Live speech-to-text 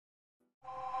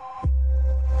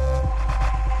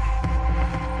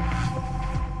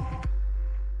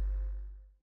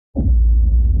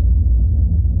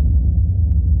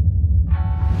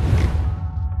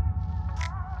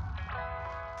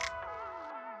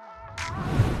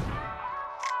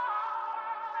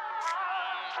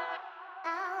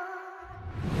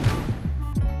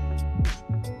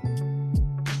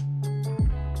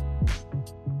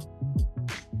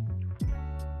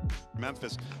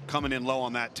Memphis coming in low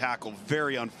on that tackle.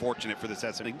 Very unfortunate for this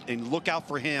SMU. And look out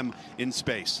for him in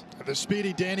space. The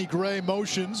speedy Danny Gray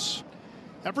motions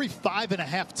every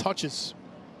 5.5 touches.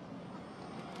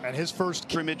 And his first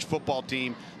scrimmage football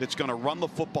team that's going to run the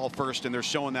football first, and they're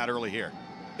showing that early here.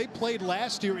 They played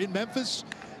last year in Memphis.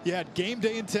 You had game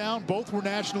day in town. Both were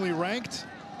nationally ranked.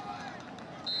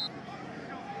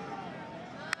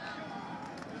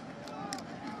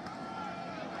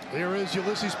 Here is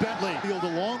Ulysses Bentley. Field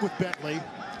along with Bentley,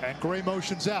 and Gray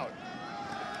motions out.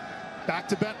 Back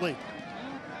to Bentley.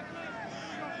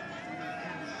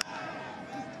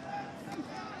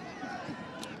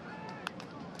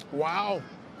 Wow.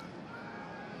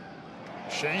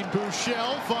 Shane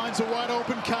Buechele finds a wide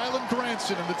open Kylen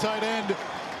Granson, and the tight end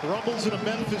rumbles into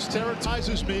Memphis territory.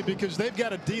 Surprises me because they've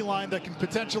got a D-line that can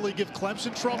potentially give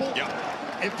Clemson trouble. Yep.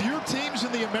 If your team's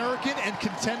in the American and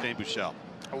contend. Shane Buechele.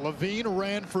 Levine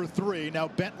ran for 3. Now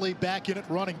Bentley back in at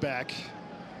running back.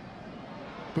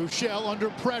 Buechele under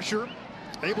pressure,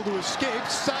 able to escape,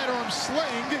 sidearm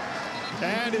sling,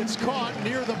 and it's caught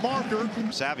near the marker.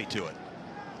 Savvy to it.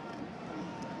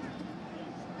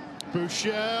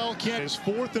 Buechele can't. Is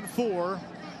 4th and 4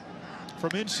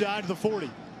 from inside the 40.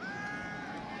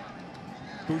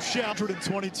 Buechele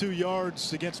 122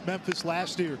 yards against Memphis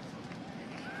last year.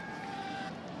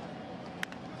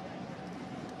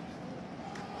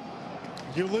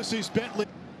 Ulysses Bentley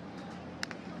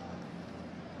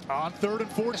on 3rd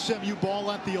and 4. SMU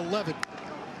ball at the 11.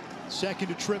 Second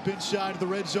to trip inside the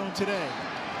red zone today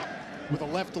with a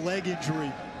left leg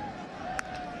injury.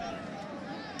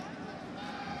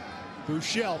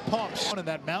 Buechele pumps, and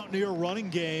that Mountaineer running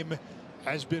game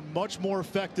has been much more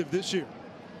effective this year.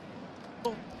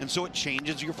 And so it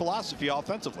changes your philosophy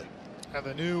offensively. And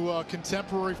the new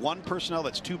contemporary. One personnel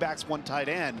that's 2 backs, 1 tight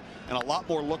end, and a lot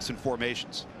more looks and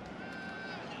formations.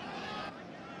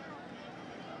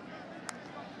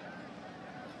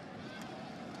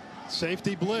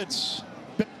 Safety blitz.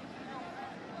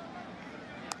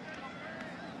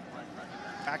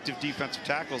 Active defensive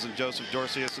tackles in Joseph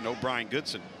Dorcius and O'Brien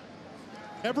Goodson.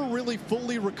 Never really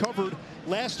fully recovered.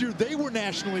 Last year they were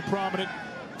nationally prominent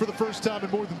for the first time in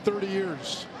more than 30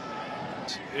 years.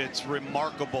 It's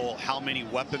remarkable how many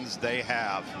weapons they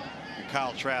have. And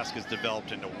Kyle Trask has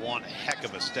developed into one heck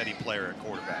of a steady player at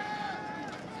quarterback.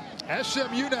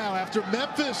 SMU now, after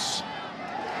Memphis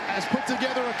has put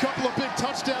together a couple of big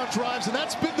touchdown drives, and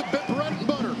that's been the bread and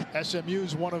butter. SMU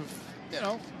is one of,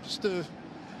 just a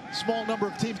small number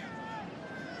of teams.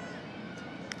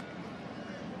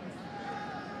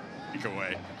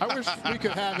 Away. I wish we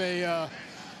could have a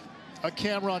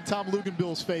camera on Tom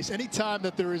Luganbill's face anytime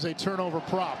that there is a turnover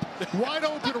prop. Wide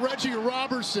open Reggie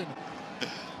Robertson.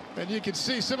 And you can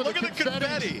see some of the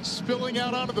confetti spilling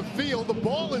out onto the field. The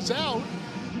ball is out.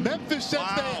 Memphis says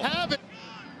they have it.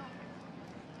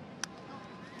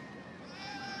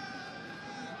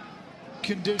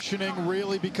 Conditioning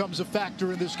really becomes a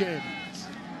factor in this game.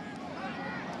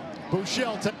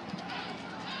 Buechele.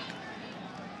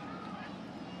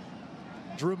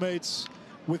 Roommates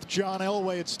with John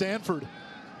Elway at Stanford.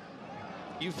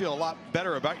 You feel a lot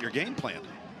better about your game plan.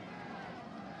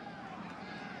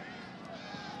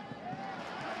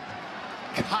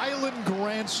 Kylen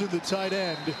Granson, the tight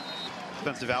end.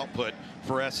 Offensive output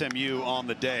for SMU on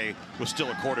the day was still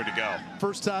a quarter to go.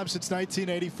 First time since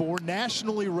 1984,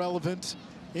 nationally relevant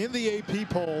in the AP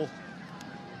poll.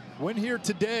 Win here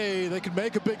today, they could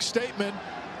make a big statement,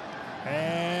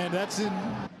 and that's in.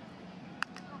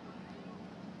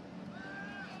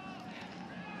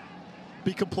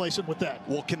 Be complacent with that.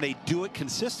 Well, can they do it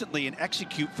consistently and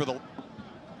execute for the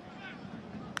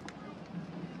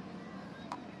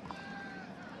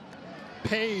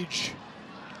Page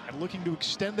and looking to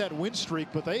extend that win streak,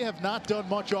 but they have not done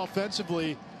much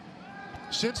offensively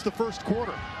since the first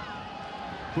quarter.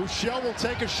 Buechele will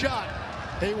take a shot.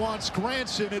 He wants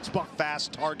Granson. It's a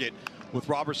fast target with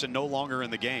Robertson no longer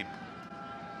in the game.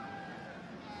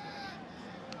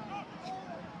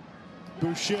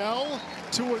 Buechele,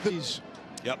 2 of these.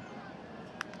 Yep.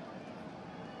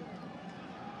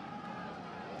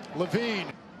 Levine,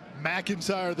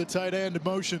 McIntyre, the tight end,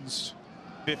 motions.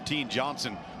 15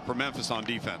 Johnson for Memphis on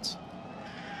defense.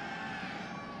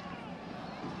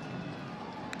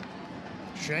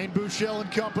 Shane Buechele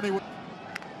and company.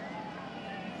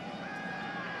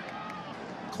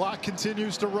 Clock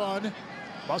continues to run.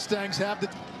 Mustangs have the.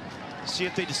 See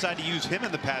if they decide to use him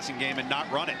in the passing game and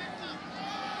not run it.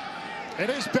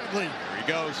 It is Bentley. Here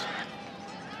he goes.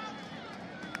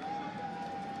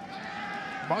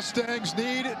 Mustangs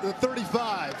need the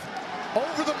 35.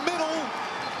 Over the middle,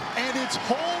 and it's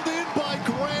hauled in by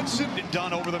Granson.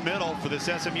 Done over the middle for this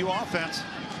SMU offense.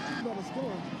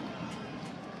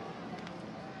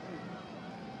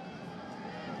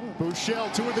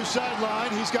 Bouchel toward the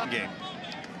sideline. He's got game.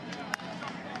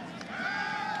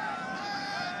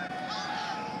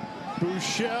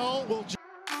 Bouchel will